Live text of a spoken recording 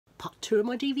part 2 of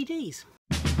my DVDs.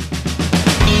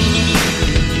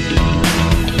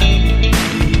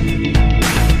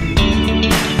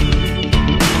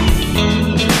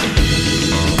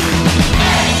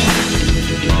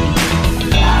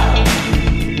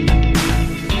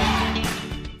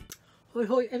 Hoi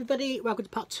hoi everybody, welcome to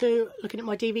part 2, looking at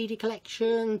my DVD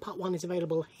collection. Part 1 is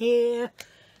available here,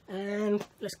 and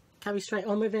let's carry straight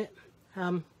on with it.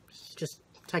 It's just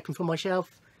taken from my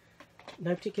shelf,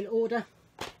 no particular order.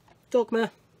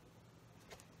 Dogma.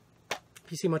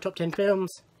 If you see my top 10 films,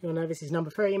 you'll know this is number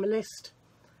 3 in my list.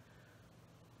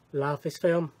 Love this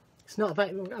film. It's not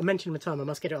available, I mentioned at the time I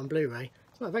must get it on Blu-ray.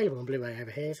 It's not available on Blu-ray over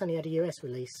here, it's only had a US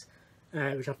release,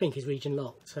 which I think is region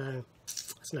locked, so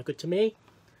that's no good to me.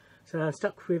 So I'm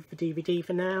stuck with the DVD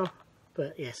for now,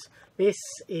 but yes, this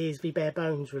is the bare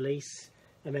bones release,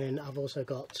 and then I've also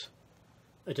got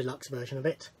a deluxe version of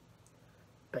it.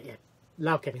 But yeah,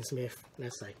 love Kevin Smith, and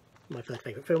as I say, my third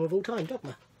favourite film of all time,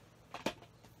 Dogma.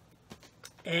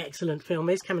 Excellent film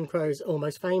is Cameron Crowe's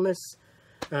Almost Famous,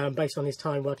 based on his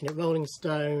time working at Rolling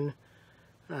Stone,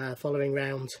 following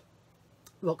round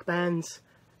rock bands,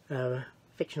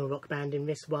 fictional rock band in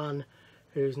this one,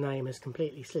 whose name has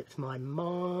completely slipped my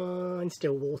mind,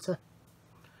 Stillwater.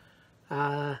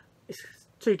 It's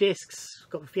 2 discs,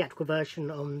 got the theatrical version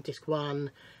on disc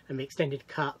 1 and the extended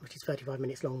cut, which is 35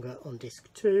 minutes longer, on disc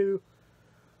 2.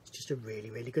 It's just a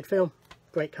really, really good film.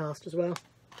 Great cast as well.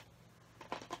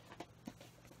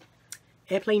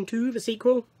 Airplane 2, the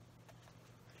sequel.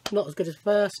 Not as good as the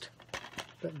first,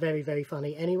 but very, very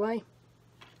funny anyway.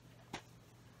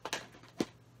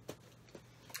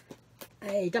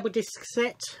 A double disc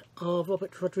set of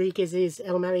Robert Rodriguez's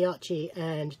El Mariachi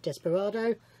and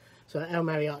Desperado. So El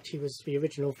Mariachi was the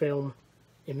original film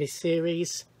in this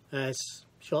series,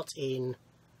 shot in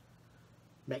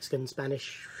Mexican,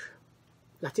 Spanish,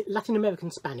 Latin American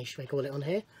Spanish they call it on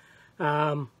here.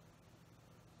 Some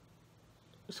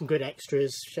good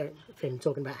extras, him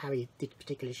talking about how he did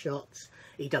particular shots.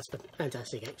 He does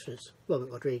fantastic extras, Robert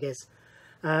Rodriguez.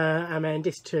 And then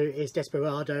this 2 is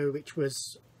Desperado, which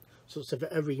was sort of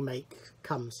a remake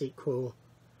cum sequel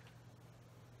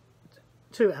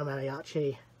to El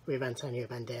Mariachi, with Antonio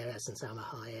Banderas and Salma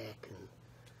Hayek and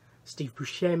Steve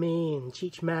Buscemi and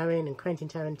Cheech Marin and Quentin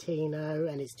Tarantino,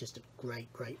 and it's just a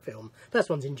great, great film. First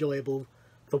one's enjoyable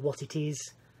for what it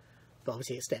is, but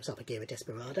obviously it steps up a gear with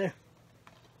Desperado.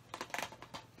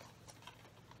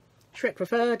 Shrek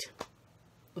Preferred.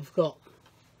 I'm not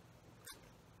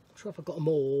sure if I've got them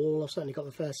all. I've certainly got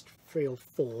the first 3 or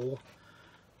 4.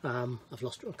 I've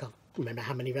lost, I can't remember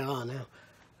how many there are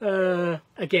now.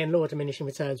 Again, law of diminishing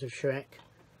returns with Shrek.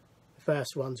 The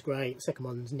first one's great, the second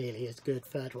one's nearly as good,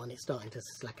 third one it's starting to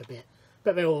slack a bit,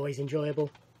 but they're always enjoyable.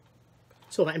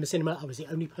 Saw that in the cinema. I was the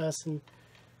only person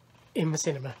in the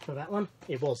cinema for that one.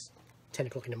 It was 10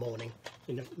 o'clock in the morning,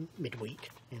 in the midweek,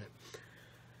 you know.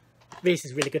 This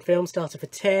is a really good film, started for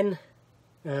 10.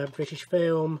 British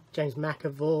film, James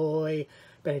McAvoy,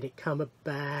 Benedict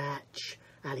Cumberbatch,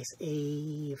 Alice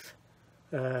Eve,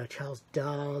 Charles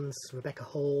Dance, Rebecca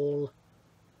Hall,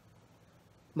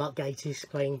 Mark Gatiss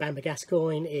playing Bamber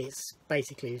Gascoigne. It's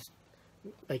basically,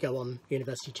 they go on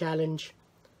University Challenge,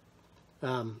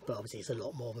 but obviously it's a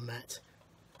lot more than that.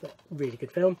 But really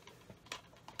good film.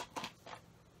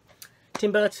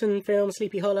 Tim Burton film,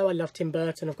 Sleepy Hollow. I love Tim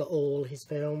Burton, I've got all his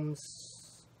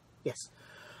films. Yes.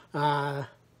 Johnny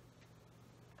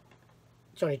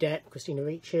Depp, Christina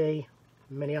Ricci,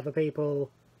 many other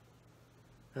people.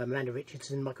 Miranda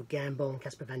Richardson, Michael Gambon,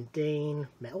 Casper Van Dien,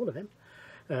 met all of them.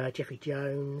 Jeffrey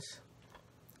Jones.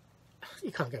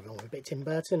 You can't go wrong with a bit Tim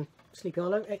Burton. Sleepy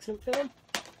Hollow, excellent film.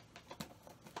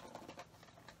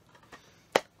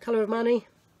 Colour of Money.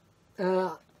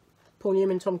 Paul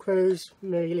Newman, Tom Cruise,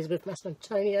 Mary Elizabeth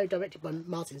Mastrantonio, directed by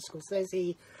Martin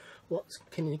Scorsese. What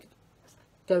can you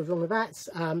go wrong with that?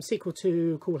 Sequel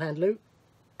to Cool Hand Luke.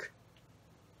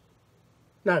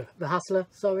 No, The Hustler,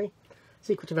 sorry.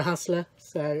 Sequel to The Hustler.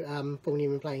 So Paul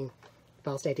Newman playing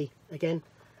Fast Eddie again.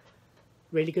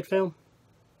 Really good film.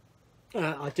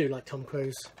 I do like Tom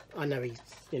Cruise. I know he's,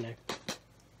 you know,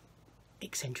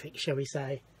 eccentric, shall we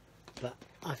say, but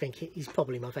I think he's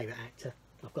probably my favourite actor.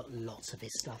 I've got lots of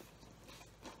his stuff.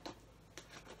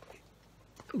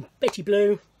 Betty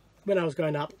Blue. When I was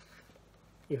growing up,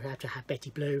 you had to have Betty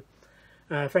Blue.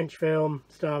 French film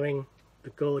starring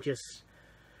the gorgeous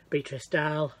Beatrice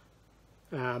Dalle,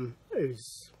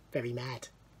 who's very mad,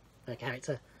 her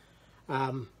character.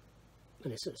 And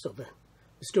it's sort of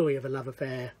the story of a love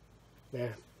affair.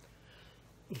 The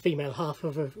female half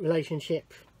of a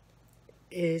relationship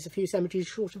is a few sandwiches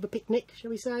short of a picnic,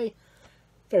 shall we say.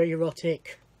 Very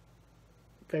erotic.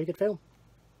 Very good film.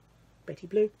 Betty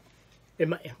Blue.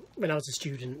 When I was a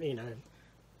student, you know,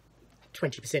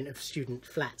 20% of student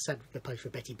flats had the poster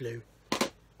of Betty Blue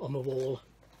on the wall.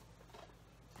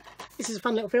 This is a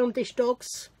fun little film, Dish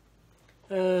Dogs.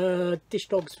 Dish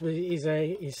Dogs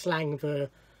is slang for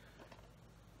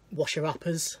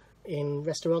washer-uppers in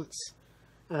restaurants.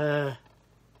 But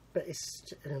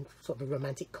it's sort of a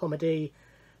romantic comedy.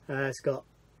 It's got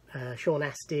Sean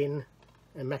Astin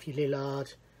and Matthew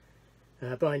Lillard,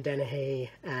 Brian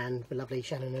Dennehy and the lovely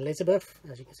Shannon Elizabeth,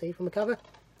 as you can see from the cover.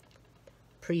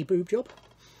 Pre-boob job.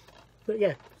 But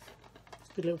yeah, it's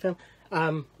a good little film.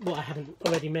 What I haven't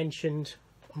already mentioned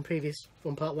on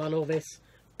part 1 of this,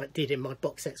 but did in my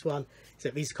box sets one, is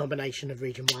that this is a combination of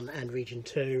Region 1 and Region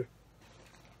 2.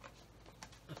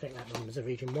 I think that one was a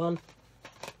Region 1.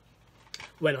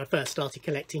 When I first started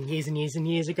collecting years and years and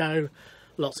years ago,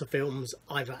 lots of films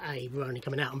either A, were only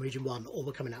coming out on Region 1 or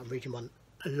were coming out on Region 1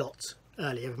 a lot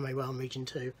earlier than they were on Region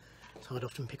 2, so I'd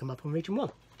often pick them up on Region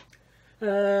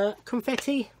 1.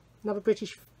 Confetti, another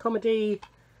British comedy.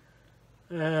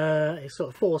 It's sort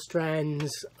of 4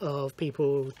 strands of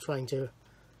people trying to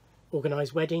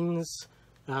organise weddings.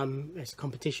 It's a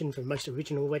competition for the most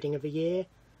original wedding of the year.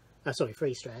 Sorry,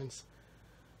 3 strands.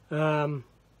 But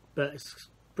it's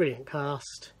a brilliant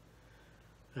cast.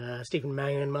 Stephen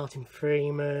Mangan, Martin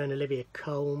Freeman, Olivia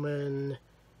Colman.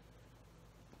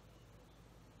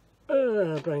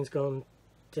 Brain's Gone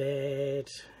Dead.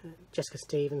 Jessica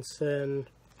Stevenson.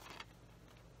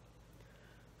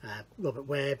 Robert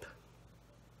Webb.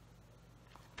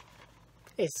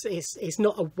 It's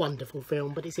not a wonderful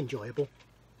film, but it's enjoyable.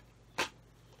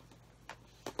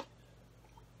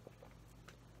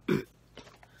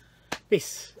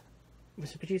 This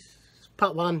was produced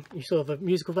part 1. You saw the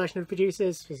musical version of The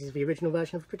Producers. This is the original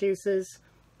version of The Producers.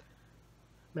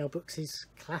 Mel Brooks's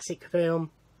classic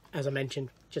film. As I mentioned,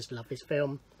 just love this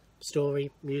film. Story,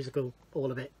 musical,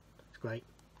 all of it. It's great.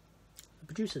 The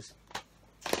Producers.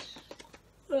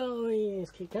 Oh yes,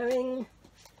 keep going.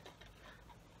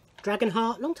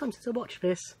 Dragonheart, long time since I watched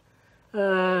this. It's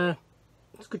a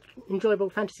good, enjoyable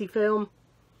fantasy film.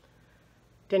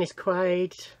 Dennis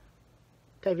Quaid,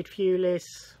 David Thewlis,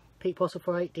 Pete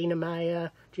Postlethwaite, Dina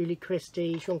Meyer, Julie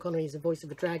Christie, Sean Connery is the voice of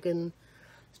the dragon.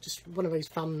 It's just one of those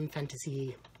fun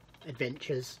fantasy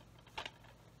adventures.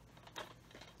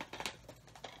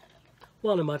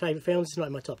 One of my favourite films. It's not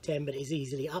in my top 10, but it's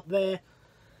easily up there.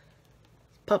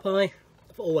 Popeye.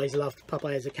 I've always loved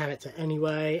Popeye as a character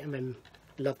anyway, and then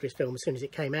loved this film as soon as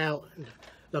it came out, and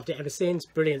loved it ever since.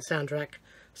 Brilliant soundtrack,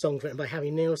 songs written by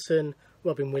Harry Nilsson.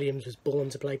 Robin Williams was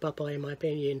born to play Popeye, in my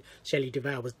opinion. Shelley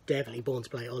Duvall was definitely born to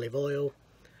play Olive Oyl.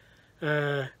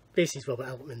 This is Robert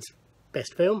Altman's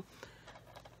best film,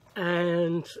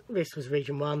 and this was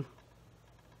Region 1.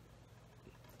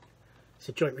 It's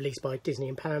a joint release by Disney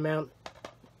and Paramount.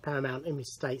 Paramount in the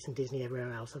States and Disney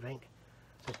everywhere else, I think.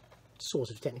 So, sort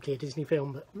of technically a Disney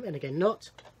film, but then again not.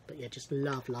 But yeah, just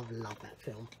love, love, love that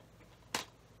film.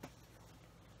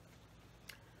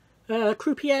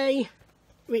 Croupier,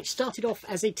 which started off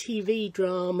as a TV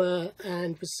drama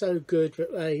and was so good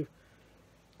that they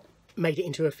made it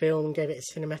into a film and gave it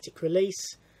a cinematic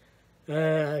release.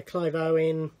 Clive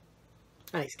Owen,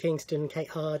 Alex Kingston, Kate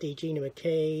Hardy, Gina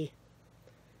McKee.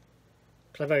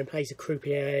 Clive Owen plays a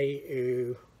croupier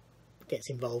who gets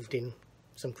involved in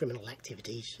some criminal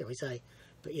activities, shall we say.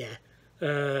 But yeah,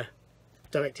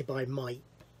 directed by Mike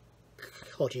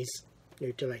Hodges,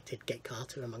 who directed Get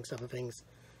Carter, amongst other things.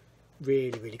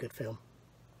 Really, really good film.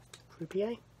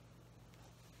 Croupier.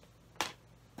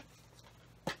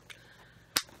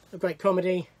 A great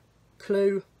comedy,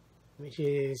 Clue, which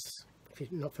is, if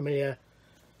you're not familiar,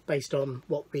 based on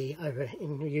what we over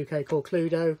in the UK call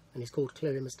Cluedo, and it's called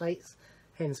Clue in the States,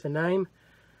 hence the name.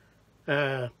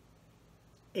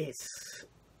 It's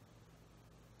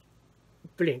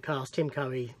brilliant cast. Tim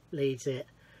Curry leads it.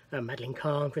 Madeline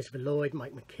Kahn, Christopher Lloyd,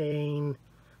 Mike McKean,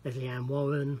 Leslie Ann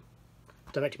Warren.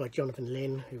 Directed by Jonathan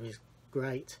Lynn, who is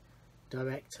great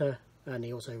director, and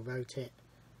he also wrote it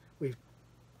with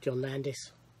John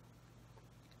Landis.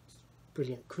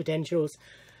 Brilliant credentials.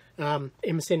 In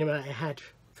the cinema it had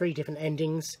 3 different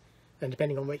endings, and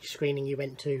depending on which screening you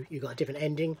went to, you got a different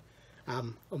ending.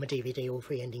 On the DVD all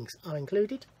 3 endings are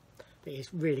included. But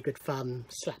it's really good fun,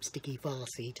 slapsticky,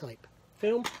 farcy type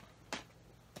film.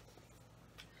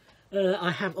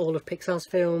 I have all of Pixar's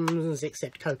films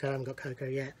except Coco. I haven't got Coco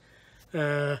yet.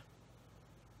 The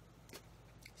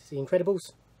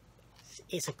Incredibles.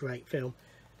 It's a great film.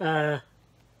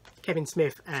 Kevin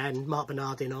Smith and Mark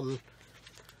Bernardin on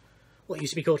what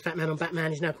used to be called Fat Man on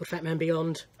Batman is now called Fat Man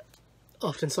Beyond.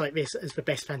 Often cite this as the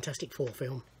best Fantastic Four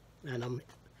film, and I'm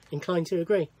inclined to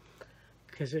agree.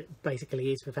 because it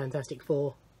basically is for Fantastic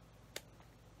Four.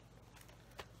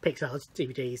 Pixar's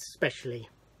DVDs, especially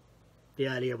the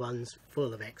earlier ones,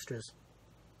 full of extras.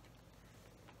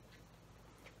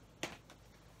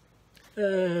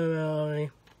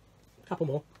 A couple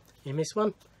more in this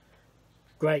one.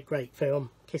 Great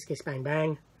film, Kiss Kiss Bang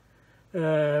Bang,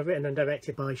 written and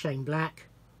directed by Shane Black.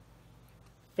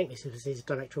 I think this was his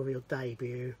directorial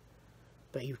debut,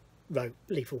 but he wrote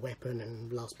Lethal Weapon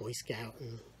and Last Boy Scout,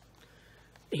 and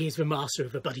he's the master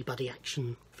of the buddy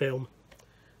action film.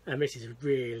 And this is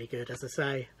really good, as I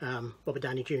say. Robert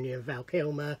Downey Jr. and Val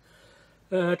Kilmer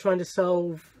trying to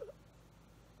solve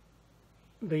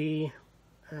the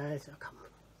I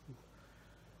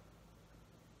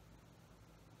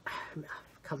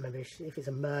can't remember if it's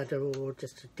a murder or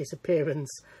just a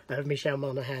disappearance of Michelle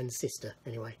Monaghan's sister,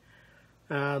 anyway.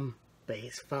 But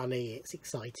it's funny, it's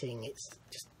exciting, it's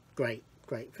just great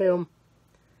film.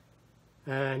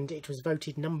 And it was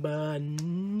voted number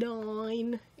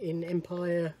 9 in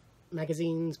Empire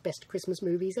magazine's best Christmas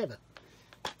movies ever.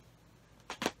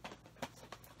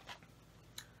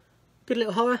 Good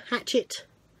little horror, Hatchet.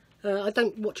 I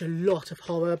don't watch a lot of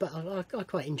horror, but I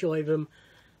quite enjoy them.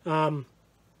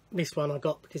 This one I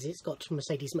got because it's got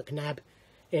Mercedes McNabb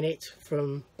in it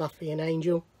from Buffy and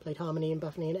Angel, played Harmony in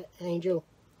Buffy and Angel.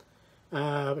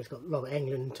 It's got Robert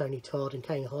Englund, Tony Todd and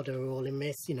Kane Hodder are all in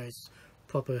this, you know, it's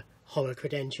proper horror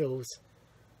credentials.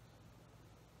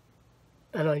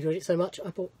 And I enjoyed it so much,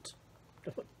 I've got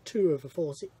 2 of the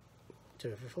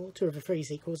 3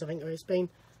 sequels, I think there has been.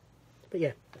 But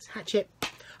yeah, that's Hatchet.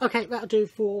 Okay, that'll do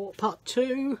for part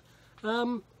 2.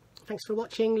 Thanks for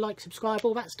watching, like, subscribe,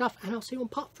 all that stuff, and I'll see you on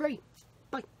part 3.